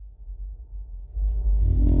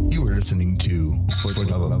You are listening to For the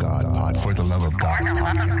Love of God podcast.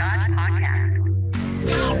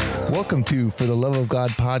 Welcome to For the Love of God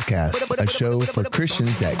podcast, a show for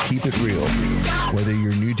Christians that keep it real. Whether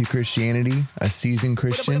you're new to Christianity, a seasoned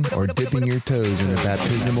Christian, or dipping your toes in the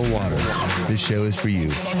baptismal water, this show is for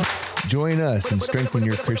you. Join us and strengthen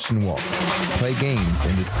your Christian walk. Play games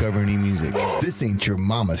and discover new music. This ain't your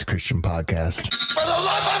mama's Christian podcast. For the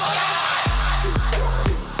love of God!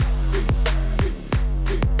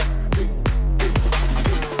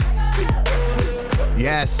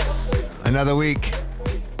 Yes, another week.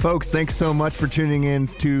 Folks, thanks so much for tuning in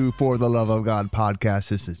to For the Love of God podcast.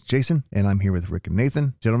 This is Jason, and I'm here with Rick and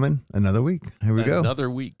Nathan. Gentlemen, another week. Here we go. Another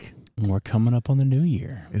week. We're coming up on the new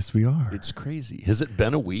year. Yes, we are. It's crazy. Has it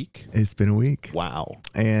been a week? It's been a week. Wow.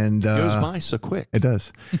 And it goes by so quick. It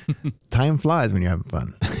does. Time flies when you're having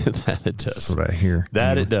fun. That it does. That's what I hear.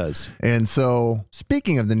 That it does. And so,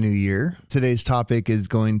 speaking of the new year, today's topic is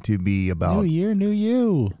going to be about New year, new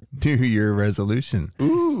you. New Year resolution.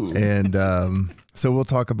 Ooh. And so we'll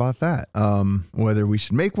talk about that. Whether we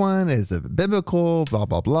should make one, is it biblical, blah,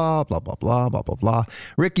 blah, blah, blah, blah, blah, blah, blah, blah.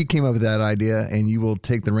 Rick, you came up with that idea, and you will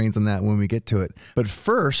take the reins on that when we get to it. But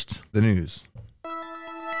first, the news.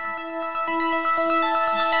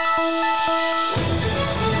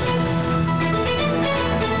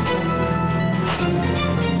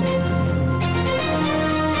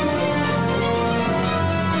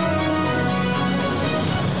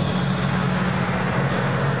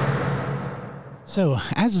 So,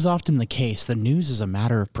 as is often the case, the news is a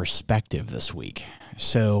matter of perspective this week.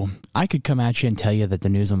 So, I could come at you and tell you that the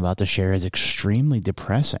news I'm about to share is extremely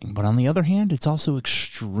depressing, but on the other hand, it's also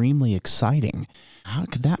extremely exciting. How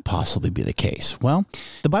could that possibly be the case? Well,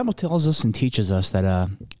 the Bible tells us and teaches us that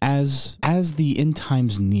as the end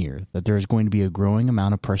times near, that there is going to be a growing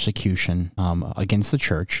amount of persecution against the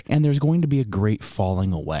church, and there's going to be a great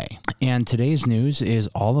falling away. And today's news is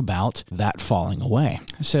all about that falling away.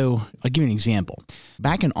 So I'll give you an example.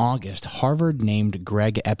 Back in August, Harvard named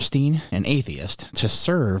Greg Epstein, an atheist, to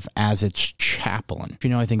serve as its chaplain. If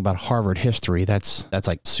you know anything about Harvard history, that's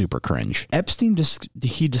like super cringe. Epstein,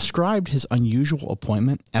 he described his unusual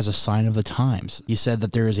appointment as a sign of the times. He said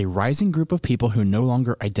that there is a rising group of people who no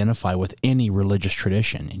longer identify with any religious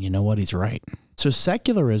tradition. And you know what? He's right. So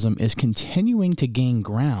secularism is continuing to gain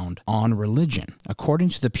ground on religion. According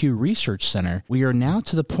to the Pew Research Center, we are now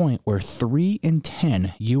to the point where 3 in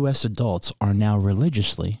 10 U.S. adults are now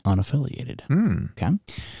religiously unaffiliated. Okay?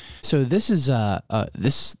 So this is,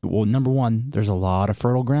 well, number one, there's a lot of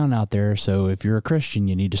fertile ground out there. So if you're a Christian,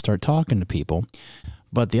 you need to start talking to people.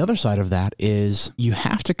 But the other side of that is you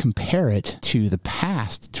have to compare it to the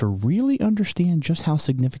past to really understand just how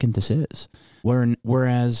significant this is.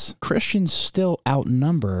 Whereas Christians still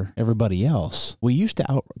outnumber everybody else, we used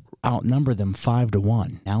to outnumber them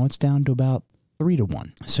 5-1. Now it's down to about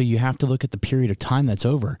 3-1. So you have to look at the period of time that's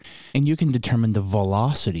over, and you can determine the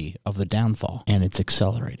velocity of the downfall, and it's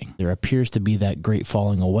accelerating. There appears to be that great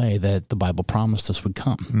falling away that the Bible promised us would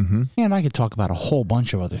come. Mm-hmm. And I could talk about a whole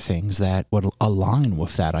bunch of other things that would align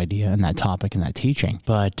with that idea and that topic and that teaching.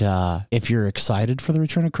 But if you're excited for the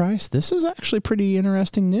return of Christ, this is actually pretty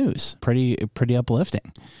interesting news, pretty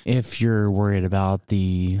uplifting. If you're worried about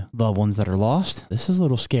the loved ones that are lost, this is a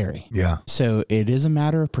little scary. Yeah. So it is a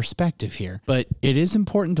matter of perspective here, but it is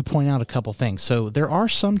important to point out a couple things. So there are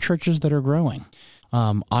some churches that are growing.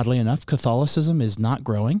 Oddly enough, Catholicism is not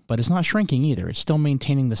growing, but it's not shrinking either. It's still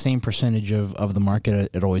maintaining the same percentage of the market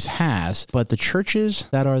it always has. But the churches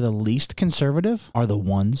that are the least conservative are the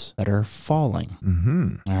ones that are falling.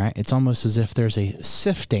 Mm-hmm. All right. It's almost as if there's a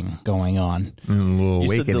sifting going on. A little you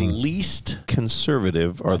awakening. said the least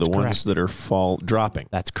conservative are the ones that are dropping.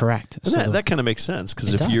 That's correct. So, that kind of makes sense,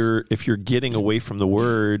 because if you're getting away from the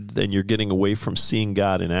word, then you're getting away from seeing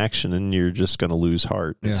God in action, and you're just going to lose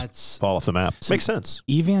heart. Yeah. Fall off the map. Makes sense.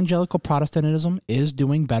 Evangelical Protestantism is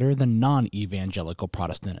doing better than non-evangelical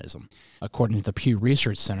Protestantism, according to the Pew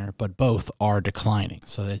Research Center, but both are declining.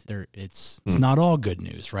 So that it's not all good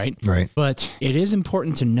news, right? Right. But it is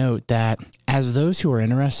important to note that as those who are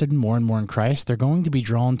interested more and more in Christ, they're going to be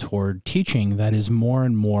drawn toward teaching that is more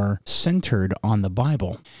and more centered on the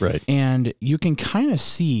Bible. Right. And you can kind of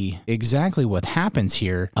see exactly what happens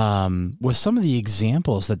here with some of the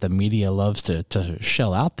examples that the media loves to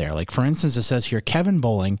shell out there. Like, for instance, it says here, Kevin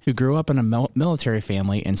Bowling, who grew up in a military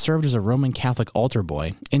family and served as a Roman Catholic altar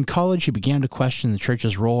boy. In college, he began to question the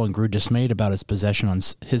church's role and grew dismayed about his position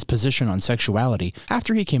on sexuality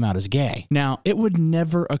after he came out as gay. Now, it would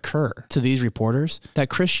never occur to these reporters that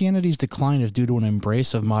Christianity's decline is due to an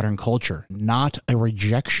embrace of modern culture, not a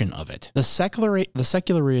rejection of it. The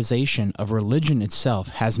secularization of religion itself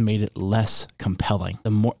has made it less compelling.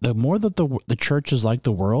 The more that the church is like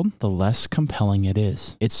the world, the less compelling it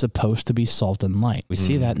is. It's supposed to be salt and light. We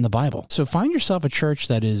see that in the Bible. So find yourself a church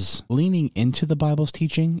that is leaning into the Bible's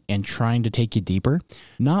teaching and trying to take you deeper,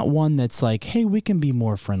 not one that's like, hey, we can be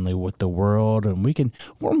more friendly with the world and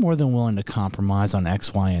we're more than willing to compromise on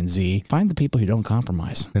X, Y, and Z. Find the people who don't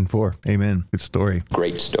compromise. And 4. Amen. Good story.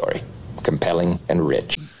 Great story. Compelling and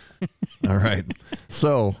rich. All right.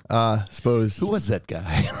 So, suppose... Who was that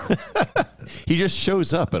guy? He just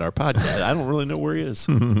shows up at our podcast. I don't really know where he is.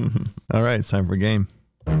 All right. It's time for a game.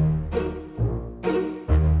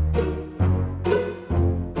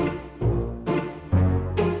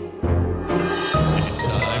 It's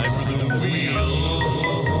time for the Wheel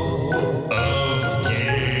of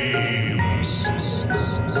Games.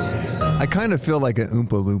 I kind of feel like an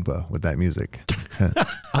Oompa Loompa with that music.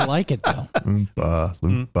 I like it, though. Oompa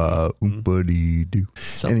Loompa, Oompa Dee Doo.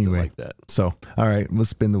 Something Anyway, like that. So, all right,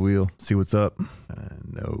 let's spin the wheel, see what's up.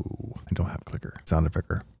 No, I don't have a clicker. Sound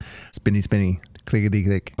effector. Spinny, spinny, clickety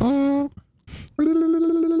click.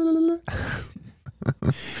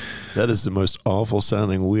 That is the most awful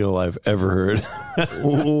sounding wheel I've ever heard.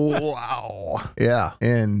 Wow. Yeah.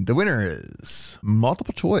 And the winner is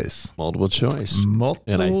multiple choice. Multiple choice.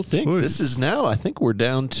 Multiple And I think choice. this is now, I think we're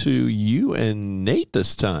down to you and Nate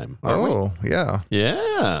this time. Aren't we? Yeah.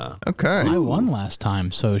 Yeah. Okay. I won last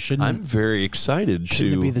time, so I'm very excited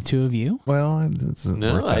shouldn't it to be the two of you? Well, it doesn't work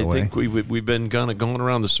No, that I way. think we've been kind of going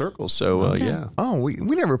around the circle. So, yeah. Oh, we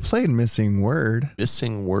never played Missing Word.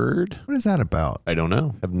 Missing word? What is that about? I don't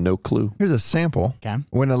know. I have no clue. Here's a sample. Okay.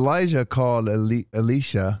 When Elijah called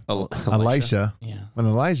Elisha, Elisha? Yeah. when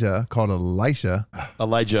Elijah called Elisha,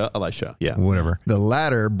 Elisha. Yeah. whatever, the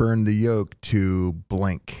latter burned the yoke to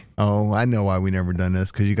blank. Oh, I know why we never done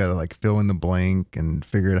this, because you got to like fill in the blank and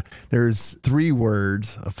figure it out. There's 3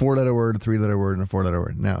 words, a 4-letter word, a 3-letter word, and a 4-letter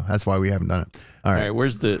word. No, that's why we haven't done it. All All right. right.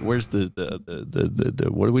 Where's the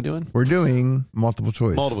what are we doing? We're doing multiple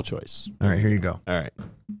choice. Multiple choice. All right, here you go. All right.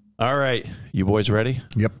 All right. You boys ready?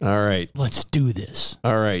 Yep. All right. Let's do this.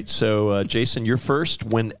 All right. So, Jason, you're first.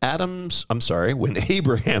 When Abraham's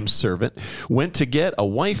servant went to get a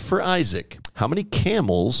wife for Isaac, how many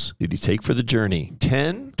camels did he take for the journey?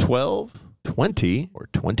 10, 12, 20, or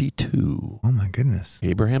 22? Oh my goodness.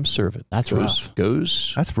 Abraham's servant. That's rough.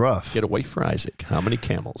 Goes That's rough. get a wife for Isaac. How many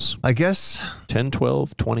camels? I guess 10,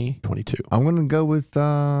 12, 20, 22. I'm going to go with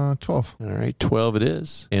 12. All right, 12 it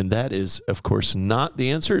is. And that is, of course, not the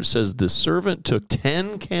answer. It says the servant took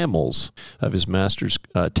 10 camels of his master's,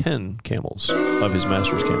 10 camels of his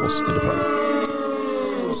master's camels and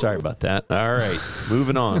departed. Sorry about that. All right,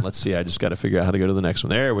 moving on. Let's see. I just got to figure out how to go to the next one.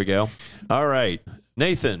 There we go. All right.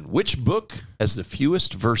 Nathan, which book has the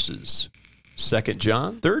fewest verses? 2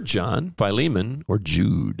 John, 3 John, Philemon, or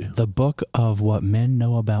Jude? The book of what men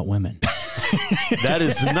know about women. That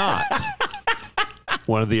is not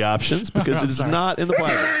one of the options because it is not in the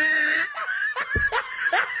Bible.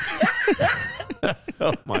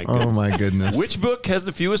 Oh, my goodness. Oh my goodness. Which book has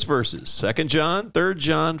the fewest verses? 2 John, 3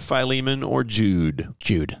 John, Philemon, or Jude?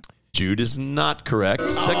 Jude. Jude is not correct. 2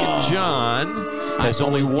 John has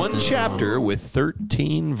only one chapter with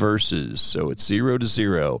 13 verses, so it's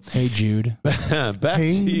 0-0. Hey, Jude. Back to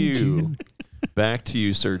you. Back to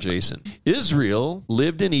you, Sir Jason. Israel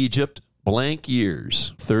lived in Egypt blank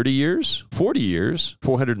years. 30 years, 40 years,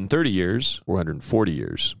 430 years, 440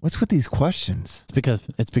 years. What's with these questions?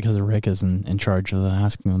 It's because Rick is in charge of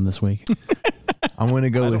asking them this week. I'm going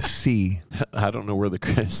to go with C, I don't know where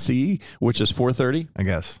the C, which is 430. I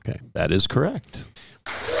guess. Okay, that is correct.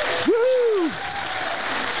 Woo!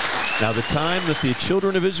 Now, the time that the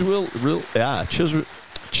children of Israel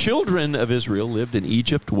lived in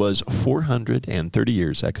Egypt was 430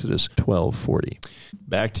 years, Exodus 12:40.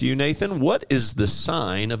 Back to you, Nathan. What is the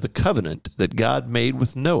sign of the covenant that God made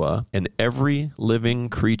with Noah and every living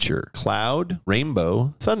creature? Cloud,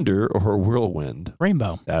 rainbow, thunder, or whirlwind?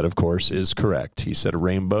 Rainbow. That, of course, is correct. He said a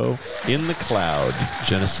rainbow in the cloud,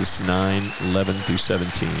 Genesis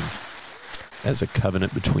 9:11-17. As a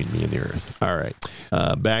covenant between me and the earth. All right.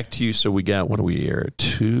 Back to you. So we got, what are we here?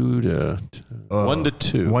 1 to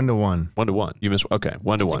 2. 1 to 1. 1 to 1. You missed. Okay.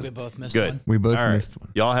 1 to 1. we both missed Good. one. We both All right. missed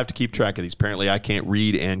one. Y'all have to keep track of these. Apparently, I can't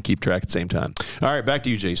read and keep track at the same time. All right. Back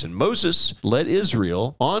to you, Jason. Moses led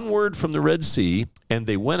Israel onward from the Red Sea And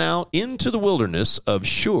they went out into the wilderness of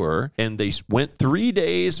Shur, and they went 3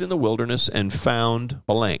 days in the wilderness and found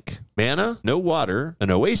blank. Manna, no water, an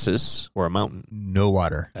oasis, or a mountain. No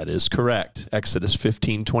water. That is correct. Exodus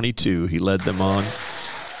 15:22. He led them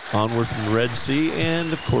onward from the Red Sea,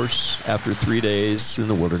 and of course, after 3 days in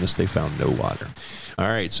the wilderness, they found no water. All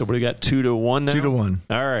right, so what do we got? 2-1 now? 2-1.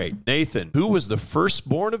 All right, Nathan, who was the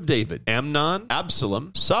firstborn of David? Amnon,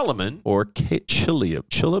 Absalom, Solomon, or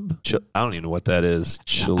Chilib? I don't even know what that is.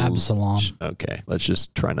 Absalom. Okay, let's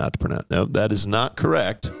just try not to pronounce. No, that is not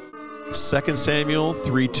correct. 2 Samuel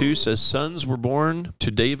 3:2 says sons were born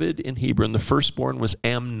to David in Hebron. The firstborn was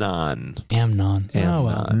Amnon. Amnon. Oh,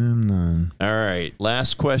 well. Amnon. All right,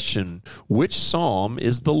 last question. Which psalm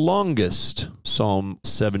is the longest? Psalm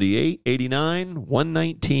 78, 89,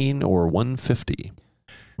 119, or 150?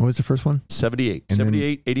 What was the first one? 78, And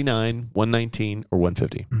 78, 89, 119, or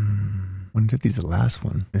 150? 150 is the last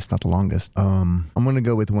one. It's not the longest. I'm going to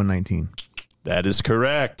go with 119. That is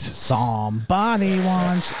correct. Somebody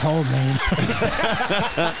once told me.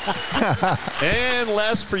 And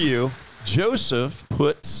last for you, Joseph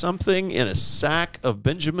put something in a sack of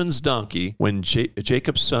Benjamin's donkey when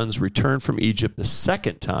Jacob's sons returned from Egypt the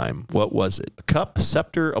second time. What was it? A cup, a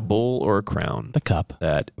scepter, a bowl, or a crown? The cup.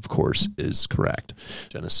 That, of course, is correct.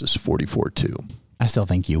 Genesis 44:2. I still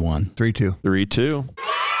think you won. 3-2. 3-2.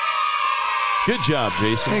 Good job,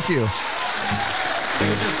 Jason. Thank you.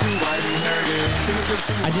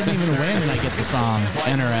 I didn't even win and I get the song.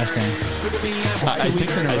 Interesting. 2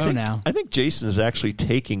 weeks in a row now. I think Jason is actually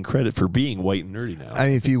taking credit for being white and nerdy now. I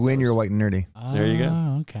mean, if you win, you're white and nerdy. There you go.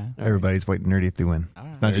 Oh, okay. Everybody's white and nerdy if they win.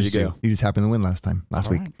 It's not There just you you. go. You just happened to win last week. All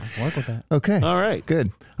right, I'll work with that. Okay. All right.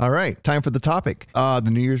 Good. All right. Time for the topic. The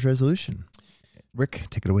New Year's resolution. Rick,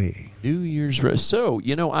 take it away. New Year's So,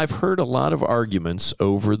 I've heard a lot of arguments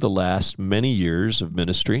over the last many years of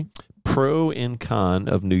ministry, pro and con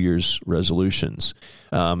of New Year's resolutions.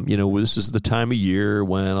 This is the time of year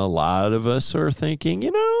when a lot of us are thinking,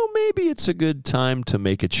 maybe it's a good time to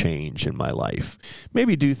make a change in my life.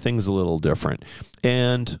 Maybe do things a little different.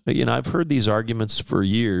 And, I've heard these arguments for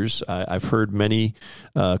years. I've heard many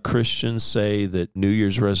Christians say that New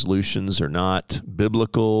Year's resolutions are not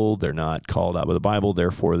biblical. They're not called out by the Bible.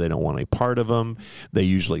 Therefore, they don't want any part of them. They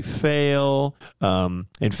usually fail.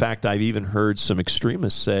 In fact, I've even heard some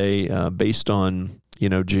extremists say, based on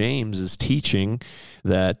James's teaching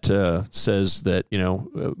that says that,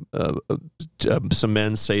 some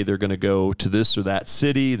men say they're going to go to this or that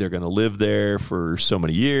city. They're going to live there for so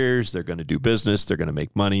many years. They're going to do business. They're going to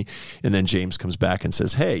make money. And then James comes back and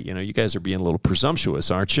says, hey, you guys are being a little presumptuous,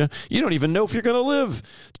 aren't you? You don't even know if you're going to live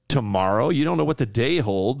tomorrow. You don't know what the day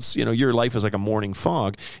holds. Your life is like a morning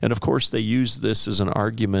fog. And of course, they use this as an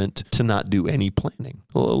argument to not do any planning.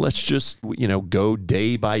 Well, let's just, go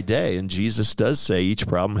day by day. And Jesus does say each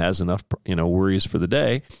problem has enough, worries for the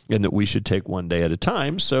day, and that we should take one day at a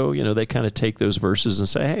time. So, they kind of take those verses and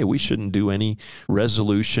say, hey, we shouldn't do any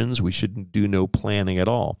resolutions. We shouldn't do no planning at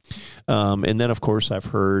all. And then, of course, I've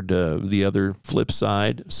heard the other flip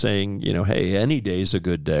side saying, hey, any day is a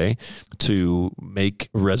good day to make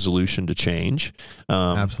a resolution to change.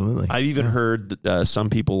 Absolutely. I've even heard some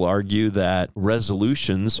people argue that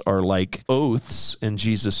resolutions are like oaths, and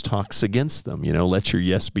Jesus talks against them. Let your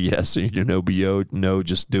yes be yes and your no be no,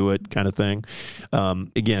 just do it kind of thing.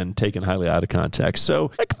 Again, taken highly out of context.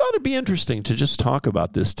 So I thought it'd be interesting to just talk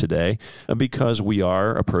about this today because we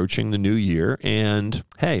are approaching the new year. And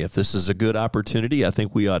hey, if this is a good opportunity, I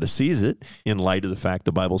think we ought to seize it in light of the fact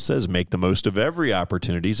the Bible says make the most of every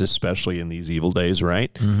opportunities, especially in these evil days,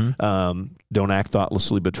 right? Mm-hmm. Don't act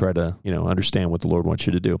thoughtlessly, but try to, understand what the Lord wants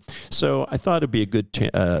you to do. So I thought it'd be a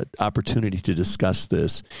good opportunity to discuss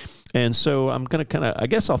this. And so I'm going to I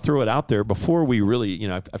guess I'll throw it out there before we really,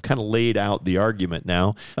 I've kind of laid out the argument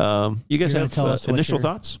now. You guys have initial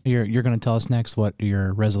thoughts? You're going to tell us next what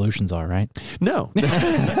your resolutions are, right? No.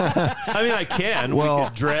 I mean, I can. Well, we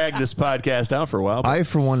could drag this podcast out for a while. I,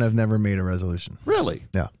 for one, have never made a resolution. Really?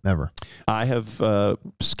 Yeah, never. I have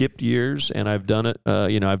skipped years, and I've done it.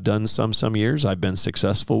 I've done some years. I've been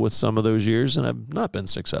successful with some of those years, and I've not been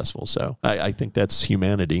successful. So I think that's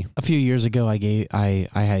humanity. A few years ago, I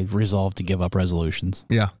had resolved to give up resolutions.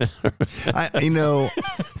 Yeah. I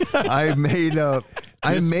made up.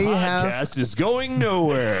 This podcast is going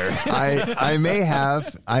nowhere. I may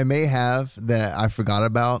have that I forgot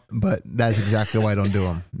about, but that's exactly why I don't do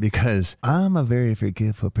them, because I'm a very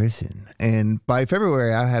forgetful person. And by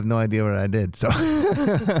February, I have no idea what I did. So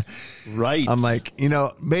right. I'm like,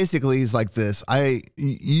 basically it's like this. I've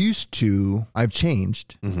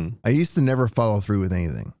changed. Mm-hmm. I used to never follow through with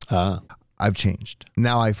anything. I've changed.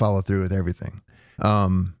 Now I follow through with everything.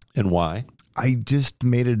 And why? I just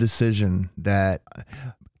made a decision that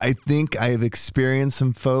I think I have experienced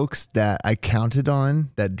some folks that I counted on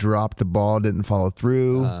that dropped the ball, didn't follow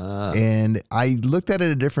through. And I looked at it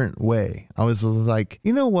a different way. I was like,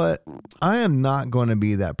 you know what? I am not going to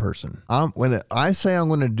be that person. When I say I'm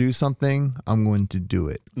going to do something, I'm going to do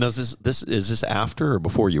it. Now, is this after or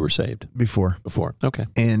before you were saved? Before. Okay.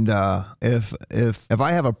 And if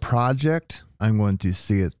I have a project, I'm going to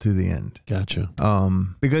see it to the end. Gotcha.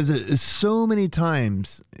 Because it's so many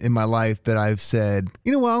times in my life that I've said,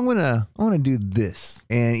 you know what, I want to do this.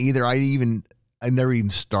 And either I never even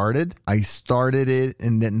started. I started it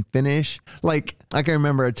and didn't finish. Like I can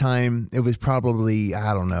remember a time, it was probably,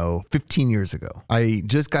 15 years ago. I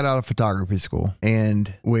just got out of photography school,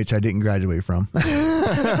 and which I didn't graduate from.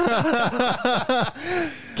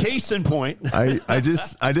 Case in point. I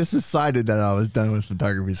just decided that I was done with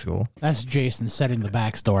photography school. That's Jason setting the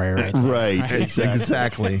backstory right there. Right.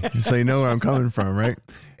 Exactly. So you know where I'm coming from, right?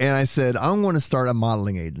 And I said, I'm going to start a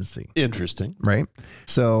modeling agency. Interesting. Right.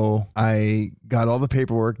 So I got all the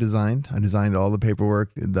paperwork designed. I designed all the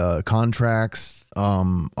paperwork, the contracts,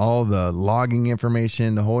 all the logging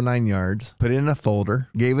information, the whole 9 yards, put it in a folder,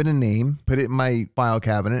 gave it a name, put it in my file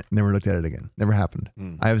cabinet, never looked at it again. Never happened.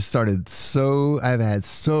 I've had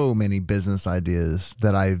so many business ideas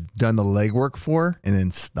that I've done the legwork for and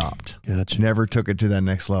then stopped. Gotcha. Never took it to that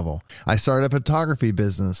next level. I started a photography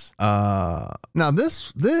business. Now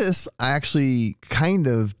this I actually kind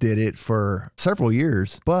of did it for several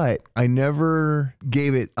years, but I never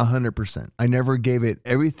gave it 100%. I never gave it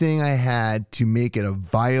everything I had to make it a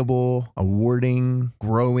viable, awarding,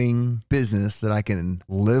 growing business that I can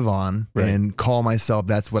live on and call myself,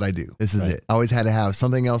 that's what I do. This is it. I always had to have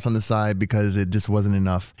something else on the side because it just wasn't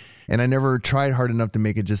enough. And I never tried hard enough to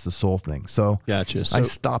make it just a sole thing. So gotcha. I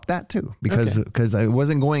stopped that too because I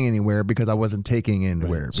wasn't going anywhere because I wasn't taking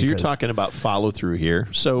anywhere. So you're talking about follow through here.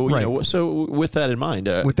 So you know, so with that in mind,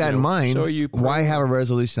 why have a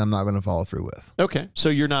resolution I'm not going to follow through with? Okay, so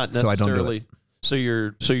you're not necessarily. So I don't do it.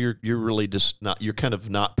 So you're really just not. You're kind of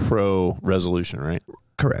not pro resolution, right?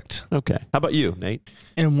 Correct. Okay. How about you, Nate?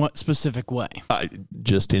 In what specific way?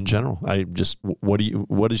 Just in general.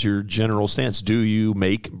 What is your general stance? Do you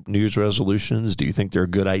make New Year's resolutions? Do you think they're a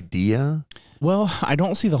good idea? Well, I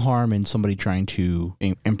don't see the harm in somebody trying to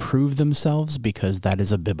improve themselves because that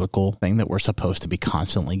is a biblical thing that we're supposed to be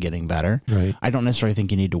constantly getting better. Right. I don't necessarily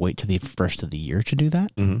think you need to wait to the first of the year to do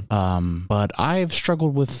that. Mm-hmm. But I've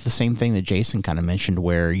struggled with the same thing that Jason kind of mentioned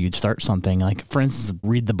where you'd start something like, for instance,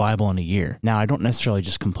 read the Bible in a year. Now, I don't necessarily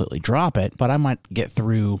just completely drop it, but I might get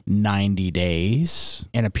through 90 days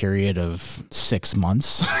in a period of 6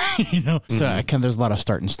 months, So there's a lot of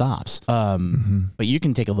start and stops. But you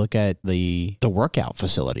can take a look at the workout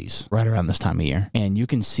facilities right around this time of year, and you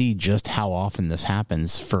can see just how often this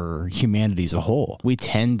happens for humanity as a whole. We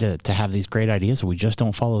tend to have these great ideas, and we just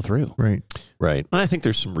don't follow through. Right. Right. I think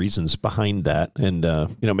there's some reasons behind that. And,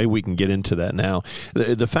 maybe we can get into that now.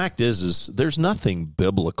 The fact is there's nothing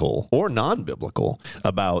biblical or non-biblical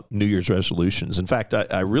about New Year's resolutions. In fact,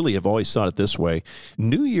 I really have always thought it this way.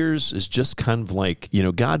 New Year's is just kind of like,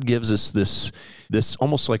 God gives us this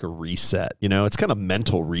almost like a reset. It's kind of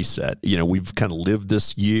mental reset. We've kind of lived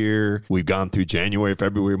this year. We've gone through January,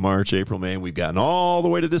 February, March, April, May, and we've gotten all the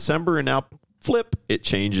way to December, and now flip, it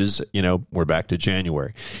changes, we're back to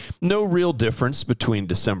January. No real difference between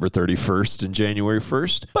December 31st and January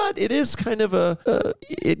 1st, but it is kind of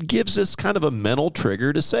it gives us kind of a mental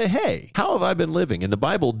trigger to say, hey, how have I been living? And the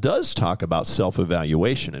Bible does talk about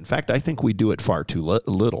self-evaluation. In fact, I think we do it far too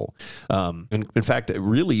little. In fact,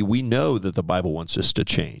 really, we know that the Bible wants us to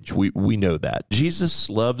change. We know that.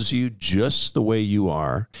 Jesus loves you just the way you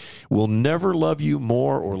are, will never love you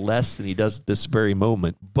more or less than he does at this very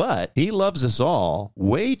moment, but he loves us all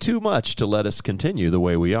way too much to let us continue the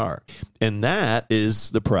way we are. And that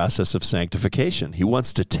is the process of sanctification. He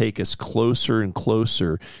wants to take us closer and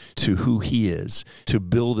closer to who he is, to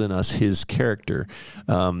build in us his character,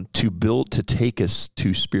 to take us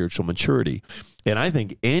to spiritual maturity. And I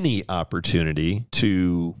think any opportunity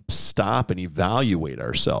to stop and evaluate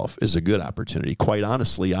ourselves is a good opportunity. Quite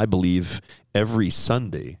honestly, I believe every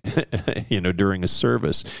Sunday, during a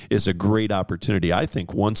service is a great opportunity. I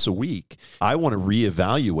think once a week, I want to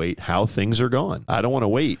reevaluate how things are going. I don't want to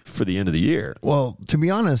wait for the end of the year. Well, to be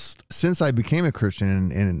honest, since I became a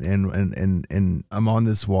Christian and I'm on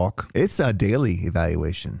this walk, it's a daily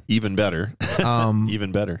evaluation. Even better.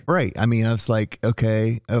 Even better. Right. I mean, I was like,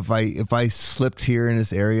 okay, if I slipped here in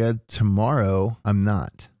this area tomorrow, I'm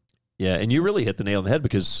not. Yeah, and you really hit the nail on the head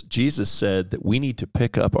because Jesus said that we need to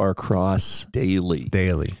pick up our cross daily.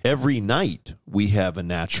 Daily. Every night we have a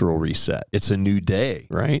natural reset. It's a new day,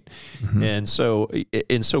 right? And so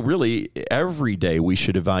really every day we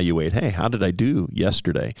should evaluate, hey, how did I do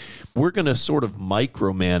yesterday? We're going to sort of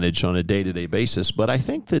micromanage on a day-to-day basis, but I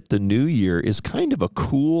think that the new year is kind of a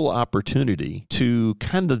cool opportunity to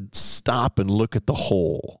kind of stop and look at the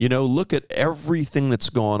whole, look at everything that's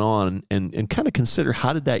going on and kind of consider,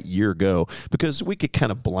 how did that year go? Because we get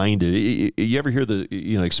kind of blinded. You ever hear the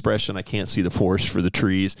expression, I can't see the forest for the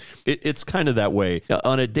trees? It's kind of that way.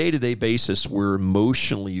 On a day-to-day basis, we're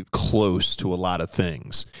emotionally close to a lot of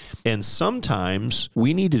things. And sometimes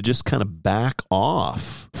we need to just kind of back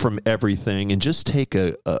off from everything and just take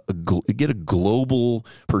get a global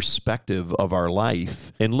perspective of our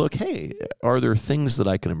life and look, hey, are there things that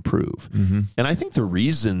I can improve? And I think the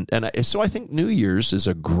reason, so I think New Year's is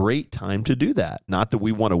a great time to do that. Not that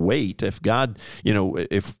we want to wait. If God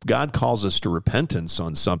calls us to repentance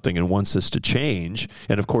on something and wants us to change,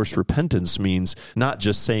 and of course, repentance means not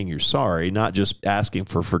just saying you're sorry, not just asking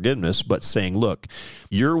for forgiveness, but saying, look,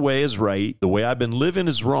 your way is right, the way I've been living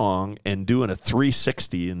is wrong, and doing a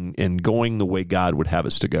 360 and going the way God would have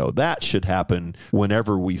us to go. That should happen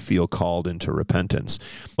whenever we feel called into repentance.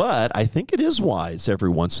 But I think it is wise every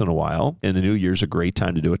once in a while, and the New Year's a great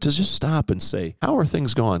time to do it, to just stop and say, how are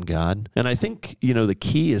things going, God? And I think, the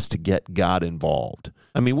key is to get God involved.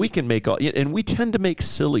 I mean, we can make and we tend to make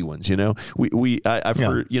silly ones. I've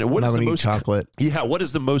heard. What is the most chocolate? Yeah, what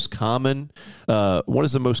is the most common? What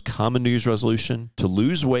is the most common New Year's resolution? To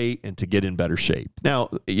lose weight and to get in better shape. Now,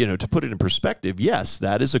 to put it in perspective, yes,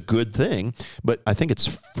 that is a good thing. But I think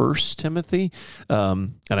it's 1 Timothy,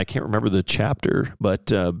 and I can't remember the chapter,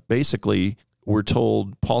 but basically, we're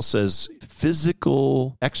told, Paul says,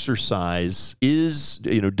 physical exercise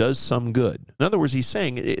does some good. In other words, he's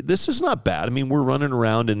saying this is not bad. I mean, we're running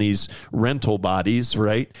around in these rental bodies,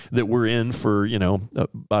 right, that we're in for,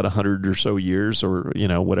 about 100 or so years, or,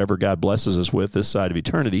 whatever God blesses us with this side of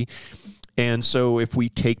eternity. And so if we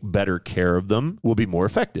take better care of them, we'll be more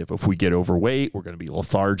effective. If we get overweight, we're going to be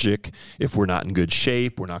lethargic. If we're not in good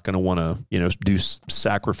shape, we're not going to want to, do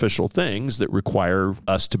sacrificial things that require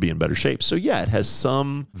us to be in better shape. So yeah, it has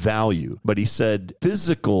some value. But he said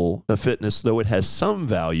physical fitness, though it has some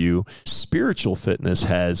value, spiritual fitness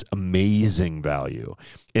has amazing value.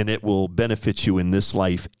 And it will benefit you in this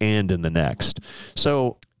life and in the next.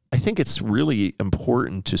 So I think it's really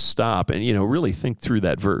important to stop and, really think through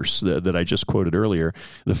that verse that I just quoted earlier.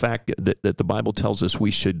 The fact that the Bible tells us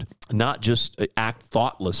we should not just act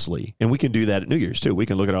thoughtlessly. And we can do that at New Year's too. We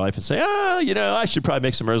can look at our life and say, I should probably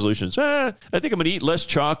make some resolutions. I think I'm going to eat less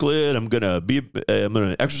chocolate. I'm going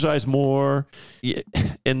to exercise more.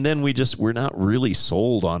 And then we're not really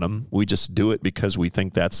sold on them. We just do it because we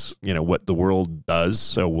think that's, what the world does.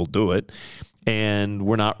 So we'll do it. And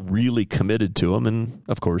we're not really committed to them. And,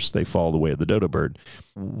 of course, they fall the way of the dodo bird.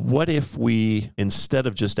 What if we, instead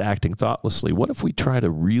of just acting thoughtlessly, what if we try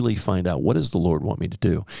to really find out, what does the Lord want me to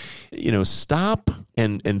do? Stop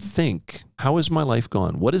and think, how is my life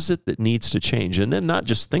gone? What is it that needs to change? And then not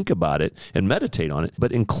just think about it and meditate on it,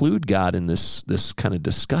 but include God in this kind of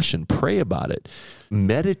discussion. Pray about it.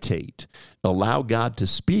 Meditate. Allow God to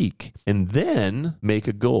speak, and then make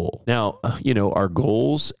a goal. Now, are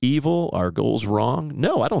goals evil? Are goals wrong?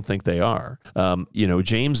 No, I don't think they are.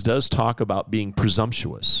 James does talk about being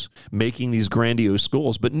presumptuous, making these grandiose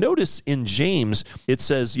goals. But notice in James, it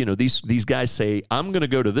says, these guys say, I'm going to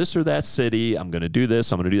go to this or that city. I'm going to do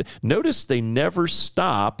this. I'm going to do that. Notice they never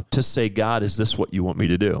stop to say, God, is this what you want me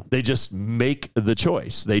to do? They just make the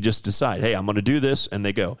choice. They just decide, hey, I'm going to do this, and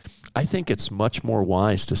they go. I think it's much more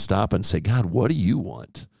wise to stop and say, God, what do you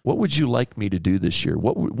want? What would you like me to do this year?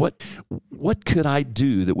 What could I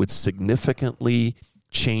do that would significantly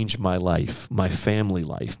change my life, my family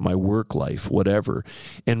life, my work life, whatever,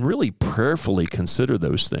 and really prayerfully consider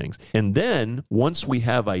those things. And then once we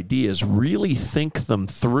have ideas, really think them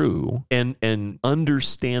through and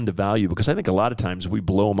understand the value, because I think a lot of times we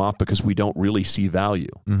blow them off because we don't really see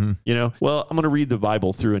value. Well, I'm going to read the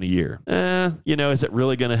Bible through in a year. Is it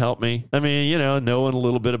really going to help me? I mean, knowing a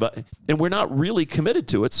little bit about it, and we're not really committed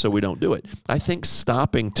to it, so we don't do it. I think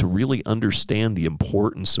stopping to really understand the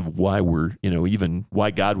importance of why we're, why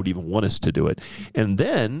God would even want us to do it. And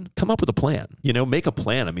then come up with a plan, make a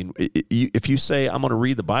plan. I mean, if you say, I'm going to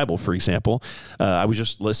read the Bible, for example, I was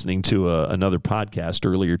just listening to another podcast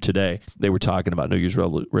earlier today. They were talking about New Year's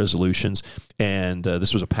resolutions. And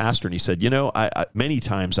this was a pastor, and he said, I many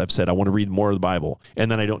times I've said, I want to read more of the Bible, and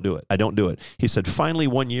then I don't do it. He said, finally,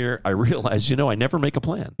 one year I realized, I never make a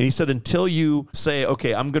plan. And he said, until you say,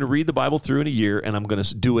 okay, I'm going to read the Bible through in a year, and I'm going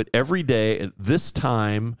to do it every day at this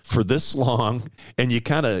time for this long, and and you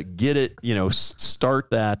kind of get it,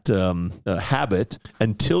 start that habit.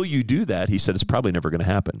 Until you do that, he said, it's probably never going to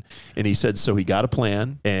happen. And he said, so he got a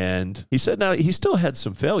plan, and he said, now he still had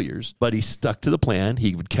some failures, but he stuck to the plan.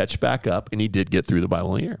 He would catch back up, and he did get through the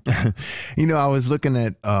Bible in a year. I was looking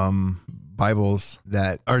at Bibles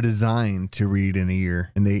that are designed to read in a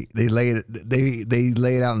year, and they lay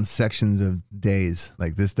it out in sections of days.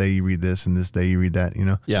 Like this day you read this, and this day you read that.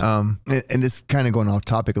 Yeah. And it's kind of going off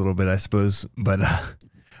topic a little bit, I suppose, but.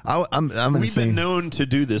 We've been known to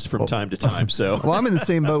do this from time to time. So, well, I'm in the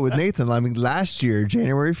same boat with Nathan. I mean, last year,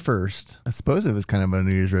 January 1st, I suppose it was kind of a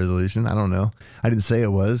New Year's resolution. I don't know. I didn't say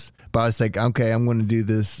it was, but I was like, okay, I'm going to do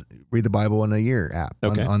this, read the Bible in a year app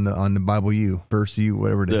on the Bible U, Verse U,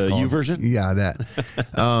 whatever it is. The called. U version? Yeah,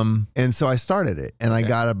 that. And so I started it, and I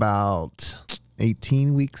got about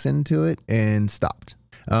 18 weeks into it and stopped.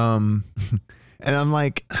 And I'm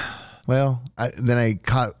like, well, then I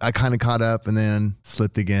kind of caught up and then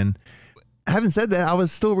slipped again. Having said that, I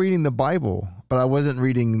was still reading the Bible, but I wasn't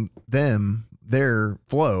reading their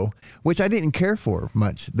flow, which I didn't care for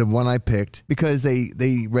much, the one I picked, because they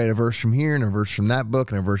read a verse from here and a verse from that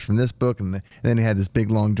book and a verse from this book, and then they had this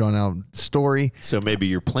big, long, drawn-out story. So maybe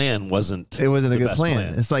your plan wasn't a good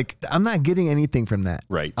plan. It's like, I'm not getting anything from that.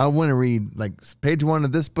 Right. I want to read like page 1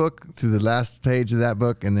 of this book to the last page of that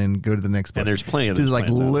book and then go to the next book. And there's plenty of those those like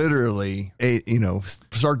plans out. Literally,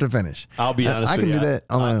 start to finish. I'll be honest I with you. can do that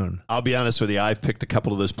on my own. I'll be honest with you. I've picked a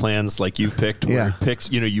couple of those plans like you've picked where it picks,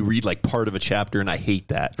 you read like part of a chapter, and I hate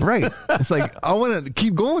that. Right. It's like, I want to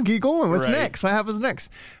keep going. What's Right. next? What happens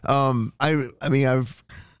next?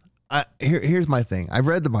 Here's my thing. I've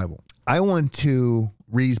read the Bible. I want to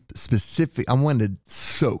read specific. I want to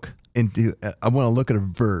soak into. I want to look at a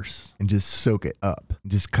verse and just soak it up,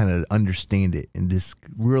 just kind of understand it, and just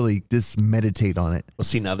really just meditate on it. Well,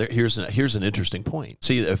 see, now here's an interesting point.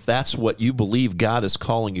 See, if that's what you believe God is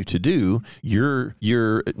calling you to do, your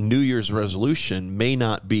New Year's resolution may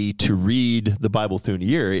not be to read the Bible through a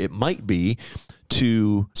year. It might be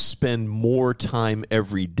to spend more time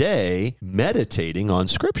every day meditating on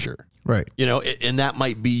Scripture. Right. And that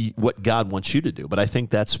might be what God wants you to do. But I think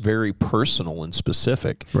that's very personal and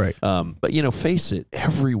specific. Right. But, face it,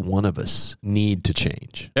 every one of us need to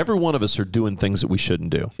change. Every one of us are doing things that we shouldn't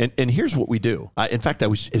do. And here's what we do. In fact,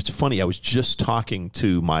 it's funny. I was just talking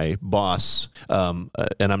to my boss, and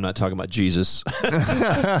I'm not talking about Jesus.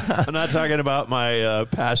 I'm not talking about my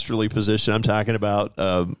pastorally position. I'm talking about,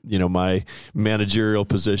 my managerial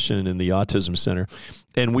position in the autism center.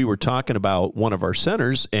 And we were talking about one of our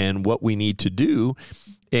centers and what we need to do.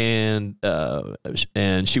 And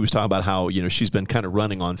she was talking about how, she's been kind of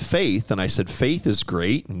running on faith. And I said, faith is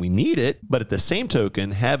great and we need it. But at the same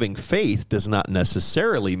token, having faith does not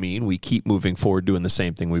necessarily mean we keep moving forward doing the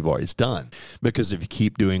same thing we've always done. Because if you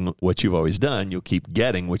keep doing what you've always done, you'll keep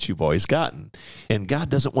getting what you've always gotten. And God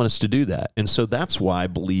doesn't want us to do that. And so that's why I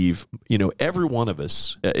believe, every one of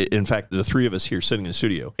us, in fact, the three of us here sitting in the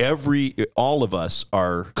studio, all of us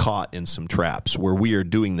are caught in some traps where we are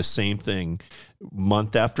doing the same thing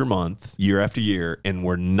month after month, year after year, and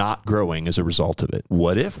we're not growing as a result of it.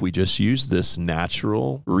 What if we just use this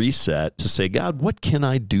natural reset to say, God, what can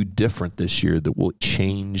I do different this year that will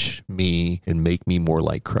change me and make me more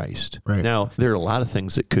like Christ? Right. Now, there are a lot of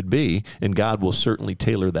things that could be, and God will certainly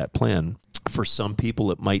tailor that plan. For some people,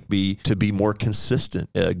 it might be to be more consistent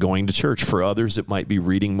going to church. For others, it might be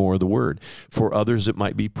reading more of the Word. For others, it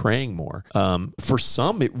might be praying more. For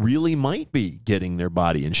some, it really might be getting their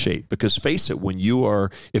body in shape. Because face it,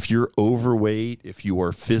 if you're overweight, if you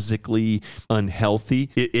are physically unhealthy,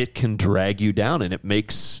 it can drag you down, and it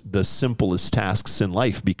makes the simplest tasks in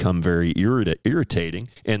life become very irritating.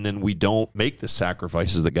 And then we don't make the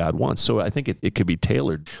sacrifices that God wants. So I think it could be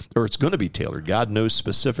tailored, or it's going to be tailored. God knows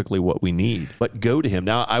specifically what we need. But go to him.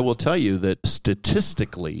 Now, I will tell you that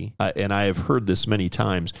statistically, and I have heard this many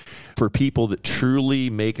times, for people that truly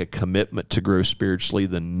make a commitment to grow spiritually,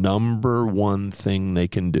 the number one thing they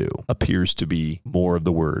can do appears to be more of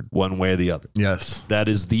the Word, one way or the other. Yes. That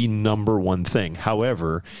is the number one thing.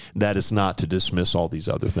 However, that is not to dismiss all these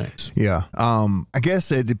other things. Yeah. I guess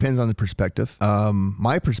it depends on the perspective.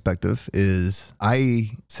 My perspective is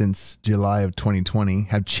since July of 2020,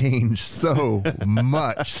 have changed so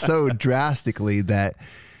much, so drastically that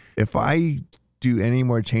if I do any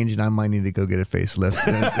more changing, I might need to go get a facelift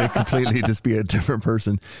and completely just be a different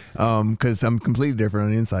person. Because I'm completely different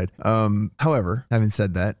on the inside. However, having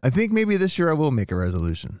said that, I think maybe this year I will make a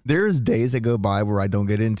resolution. There's days that go by where I don't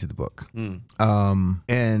get into the book.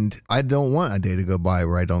 And I don't want a day to go by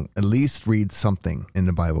where I don't at least read something in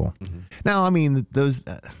the Bible. Now, I mean,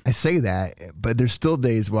 I say that, but there's still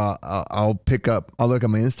days where I'll look at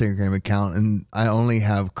my Instagram account and I only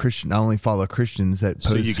follow Christians that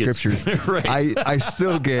post scriptures. Right. I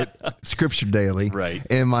still get scripture daily. Right.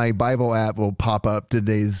 And my Bible app will pop up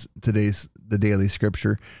today's the daily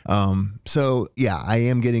scripture. So yeah, I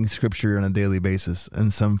am getting scripture on a daily basis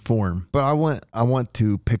in some form, but I want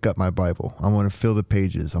to pick up my Bible. I want to fill the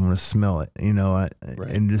pages. I want to smell it,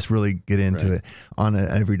 and just really get into it on an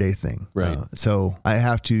everyday thing. Right. So I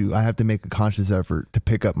have to make a conscious effort to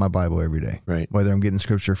pick up my Bible every day, right, whether I'm getting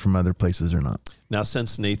scripture from other places or not. Now,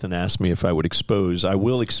 since Nathan asked me if I will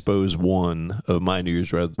expose one of my New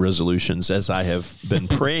Year's resolutions, as I have been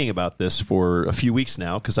praying about this for a few weeks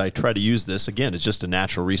now, because I try to use this. Again, it's just a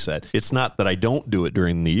natural reset. It's not that I don't do it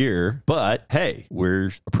during the year, but hey,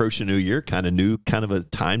 we're approaching New Year, kind of a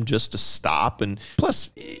time just to stop. And plus,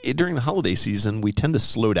 during the holiday season, we tend to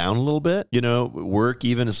slow down a little bit. Work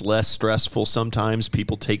even is less stressful sometimes.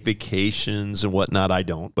 People take vacations and whatnot. I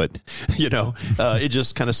don't, but, it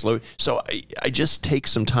just kind of slow. So I just take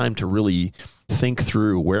some time to really think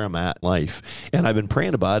through where I'm at in life. And I've been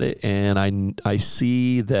praying about it, and I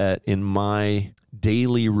see that in my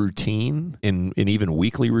daily routine and even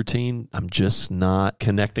weekly routine, I'm just not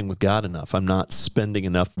connecting with God enough. I'm not spending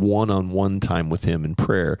enough one-on-one time with him in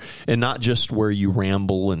prayer, and not just where you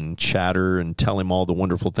ramble and chatter and tell him all the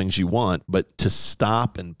wonderful things you want, but to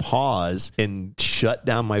stop and pause and shut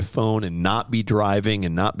down my phone and not be driving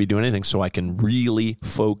and not be doing anything, so I can really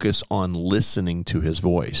focus on listening to his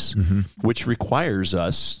voice, which requires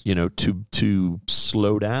us, to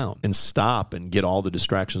slow down and stop and get all the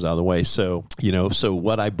distractions out of the way. So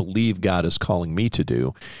what I believe God is calling me to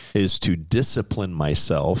do is to discipline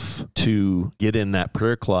myself to get in that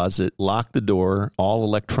prayer closet, lock the door, all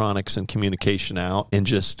electronics and communication out, and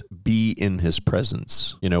just be in his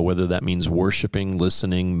presence, whether that means worshiping,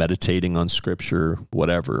 listening, meditating on scripture,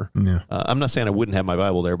 whatever. Yeah. I'm not saying I wouldn't have my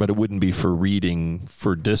Bible there, but it wouldn't be for reading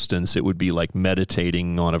for distance. It would be like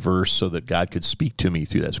meditating on a verse so that God could speak to me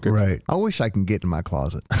through that scripture. Right. I wish I can get in my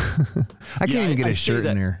closet. I can't even get a shirt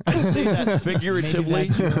in there. I say that figuratively. Maybe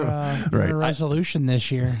that's your resolution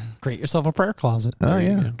this year. Create yourself a prayer closet. Oh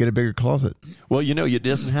yeah, get a bigger closet. Well, it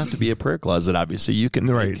doesn't have to be a prayer closet. Obviously, you can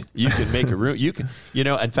make a room. You can,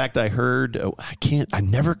 in fact, I heard. I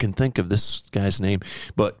never can think of this guy's name,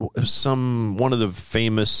 but one of the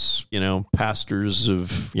famous, pastors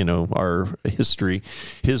of our history,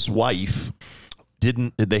 his wife.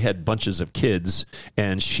 They had bunches of kids,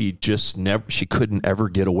 and she couldn't ever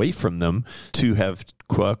get away from them to have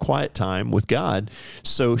quiet time with God.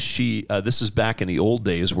 So this is back in the old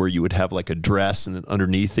days where you would have like a dress, and then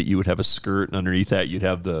underneath it you would have a skirt, and underneath that you'd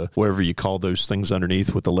have the, whatever you call those things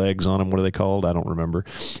underneath with the legs on them. What are they called? I don't remember.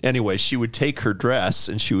 Anyway, she would take her dress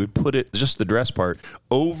and she would put it, just the dress part,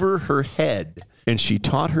 over her head. And she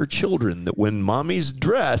taught her children that when mommy's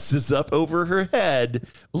dress is up over her head,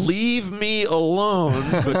 leave me alone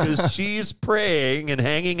because she's praying and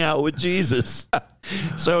hanging out with Jesus.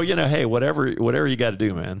 So, hey, whatever you got to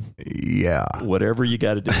do, man. Yeah. Whatever you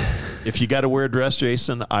got to do. If you got to wear a dress,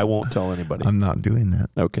 Jason, I won't tell anybody. I'm not doing that.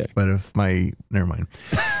 Okay. But never mind.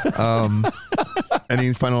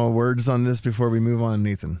 Any final words on this before we move on,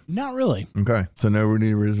 Nathan? Not really. Okay. So no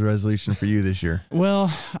New Year's resolution for you this year.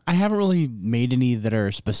 Well, I haven't really made any that are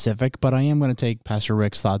specific, but I am going to take Pastor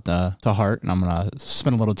Rick's thought to heart, and I'm going to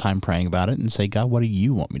spend a little time praying about it and say, God, what do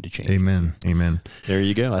you want me to change? Amen. Amen. There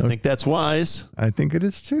you go. I think that's wise. I think it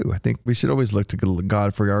is too. I think we should always look to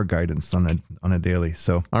God for our guidance on a daily.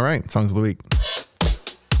 So, all right, songs of the week.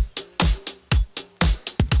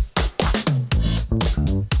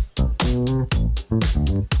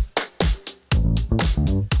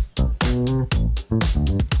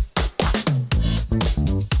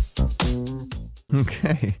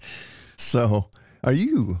 Okay, so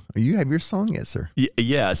you have your song yet, sir?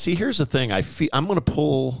 Yeah. See, here's the thing. I'm going to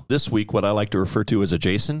pull this week what I like to refer to as a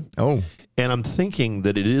Jason. Oh. And I'm thinking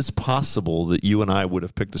that it is possible that you and I would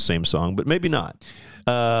have picked the same song, but maybe not.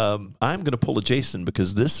 I'm going to pull a Jason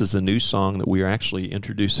because this is a new song that we are actually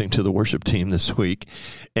introducing to the worship team this week.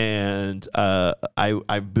 And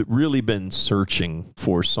I've really been searching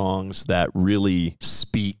for songs that really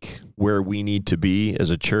speak where we need to be as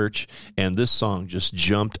a church. And this song just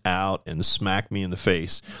jumped out and smacked me in the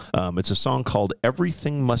face. It's a song called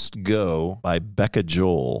Everything Must Go by Becca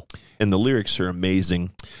Joel. And the lyrics are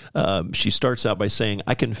amazing. She starts out by saying,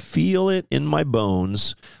 I can feel it in my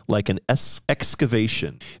bones like an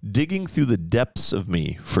excavation, digging through the depths of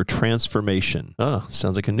me for transformation. Oh,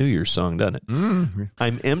 sounds like a New Year's song, doesn't it? Mm-hmm.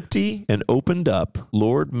 I'm empty and opened up.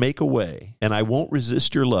 Lord, make a way. And I won't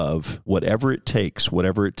resist your love, whatever it takes,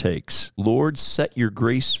 whatever it takes. Lord, set your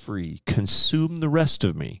grace free. Consume the rest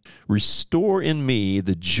of me. Restore in me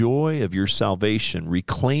the joy of your salvation.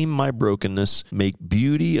 Reclaim my brokenness. Make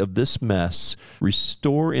beauty of this mess.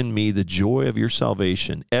 Restore in me the joy of your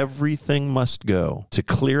salvation. Everything must go to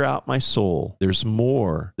clear out my soul. There's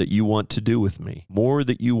more that you want to do with me. More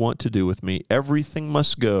that you want to do with me. Everything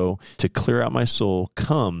must go to clear out my soul.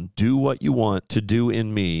 Come, do what you want to do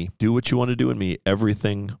in me. Do what you want to do in me.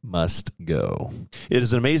 Everything must go. It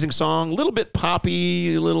is an amazing song, a little bit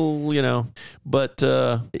poppy, a little, but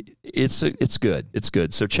it's good. It's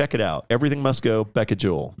good. So check it out. Everything Must Go, Becca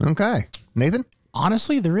Joel. Okay. Nathan?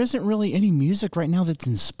 Honestly, there isn't really any music right now that's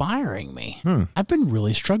inspiring me. I've been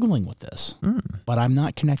really struggling with this, but I'm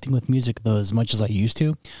not connecting with music though as much as I used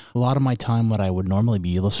to. A lot of my time, what I would normally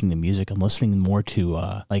be listening to music, I'm listening more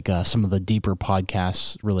to some of the deeper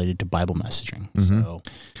podcasts related to Bible messaging. So,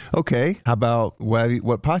 okay, how about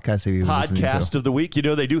what podcast have you been listening to? Podcast of the week.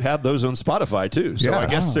 They do have those on Spotify too. So I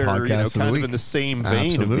guess they're kind of in the same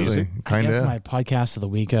vein of music. I guess my podcast of the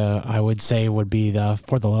week, I would say, would be the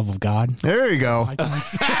For the Love of God. There you go. I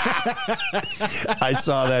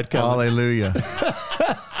saw that coming. Hallelujah.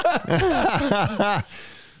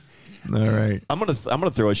 All right. I'm gonna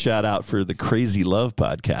throw a shout out for the Crazy Love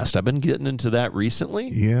podcast. I've been getting into that recently.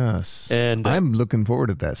 Yes, and I'm looking forward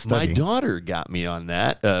to that study. My daughter got me on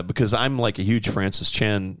that because I'm like a huge Francis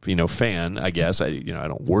Chan, fan. I guess I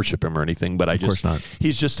don't worship him or anything, but of course not.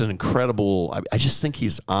 He's just an incredible. I just think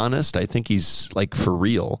he's honest. I think he's like for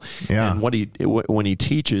real. Yeah. And when he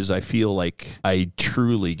teaches, I feel like I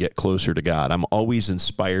truly get closer to God. I'm always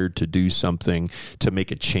inspired to do something to make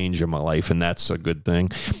a change in my life, and that's a good thing.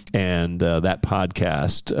 And that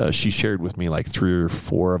podcast, she shared with me like 3 or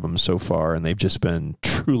 4 of them so far, and they've just been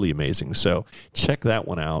truly amazing. So check that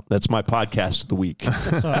one out. That's my podcast of the week.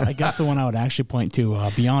 So I guess the one I would actually point to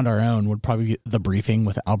beyond our own would probably be The Briefing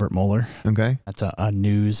with Albert Mohler. Okay. That's a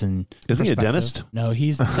news and Isn't he a dentist? No,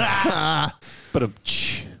 he's... But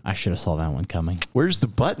I should have saw that one coming. Where's the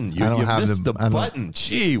button? You missed the button.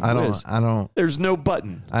 Gee whiz. I don't. There's no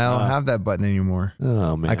button. I don't have that button anymore.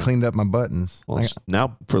 Oh, man. I cleaned up my buttons. Well,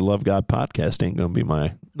 now For Love God podcast ain't going to be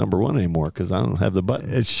my number 1 anymore because I don't have the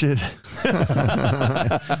button. It should.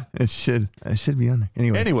 It should be on there.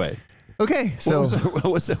 Anyway. Okay, so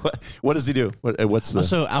what does he do? What's the?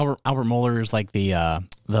 So Albert Mohler is like the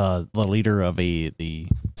leader of the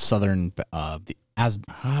Southern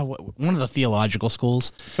one of the theological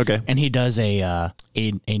schools. Okay, and he does a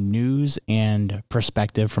news and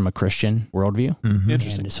perspective from a Christian worldview.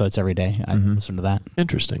 Interesting. And so it's every day. I listen to that.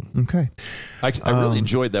 Interesting. Okay, I really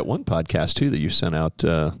enjoyed that one podcast too that you sent out.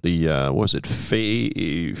 What was it?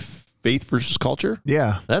 Faith versus Culture?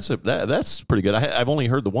 Yeah. That's pretty good. I've only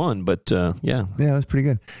heard the one, but yeah. Yeah, that's pretty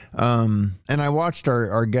good. And I watched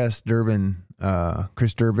our guest Durbin,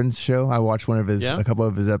 Chris Durbin's show. I watched a couple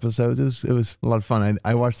of his episodes. It was a lot of fun.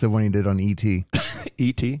 I watched the one he did on E.T.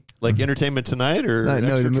 E.T.? Like Entertainment Tonight or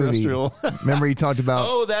no, the movie. Remember he talked about...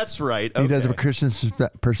 Oh, that's right. Okay. He does a Christian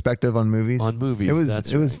perspective on movies.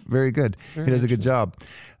 It was very good. He does a good job.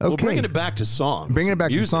 Okay. Well, bringing it back to songs.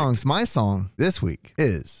 To songs. My song this week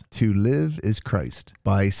is To Live is Christ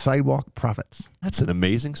by Sidewalk Prophets. That's an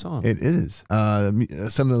amazing song. It is.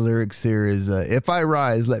 Some of the lyrics here is, if I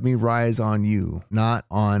rise, let me rise on you, not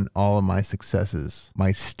on all of my successes,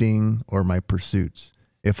 my sting, or my pursuits.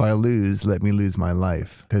 If I lose, let me lose my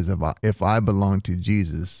life, because if I belong to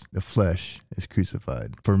Jesus, the flesh is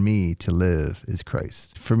crucified. For me to live is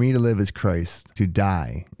Christ. For me to live is Christ. To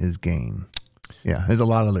die is gain. Yeah, there's a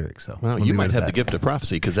lot of lyrics. So well, you might have the gift of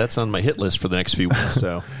prophecy because that's on my hit list for the next few weeks.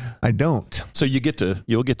 So I don't. So you'll get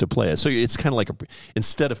to play it. So it's kind of like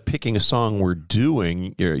instead of picking a song we're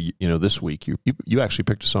doing, this week, you actually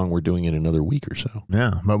picked a song we're doing in another week or so.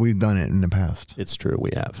 Yeah, but we've done it in the past. It's true, we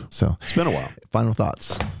have. So it's been a while. Final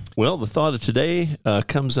thoughts. Well, the thought of today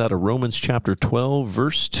comes out of Romans chapter 12,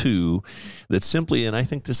 verse 2, that simply, and I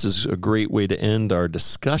think this is a great way to end our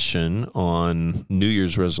discussion on New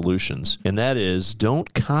Year's resolutions, and that is,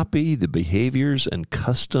 don't copy the behaviors and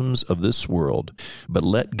customs of this world, but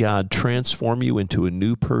let God transform you into a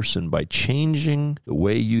new person by changing the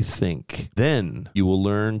way you think. Then you will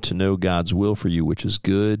learn to know God's will for you, which is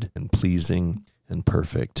good and pleasing and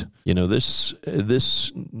perfect. You know, this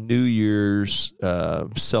New Year's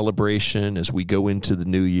celebration as we go into the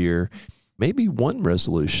new year, maybe one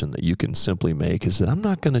resolution that you can simply make is that I'm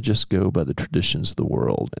not going to just go by the traditions of the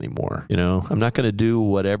world anymore. You know, I'm not going to do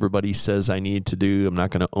what everybody says I need to do. I'm not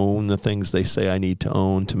going to own the things they say I need to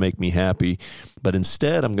own to make me happy. But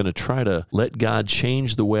instead, I'm going to try to let God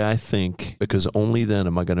change the way I think, because only then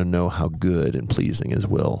am I going to know how good and pleasing His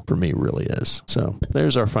will for me really is. So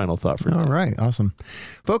there's our final thought for All today. right. Awesome.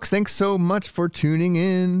 Folks, thanks so much for tuning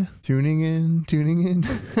in.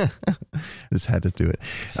 Just had to do it.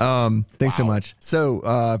 Thanks so much. So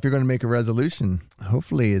if you're going to make a resolution,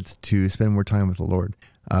 hopefully it's to spend more time with the Lord.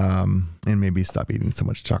 And maybe stop eating so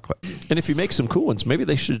much chocolate. And if you make some cool ones, maybe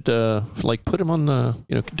they should put them on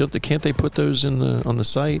the, can't they put those on the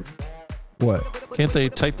site? What? Can't they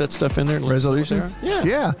type that stuff in there? And let us know what they Resolutions? are?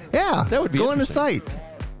 Yeah. Yeah. That would be Go on the interesting. site.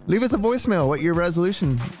 Leave us a voicemail what your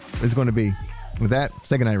resolution is going to be. With that,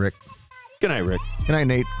 say goodnight, Rick. Good night, Rick. Good night,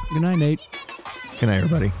 Nate. Good night, Nate. Good night,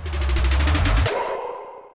 everybody.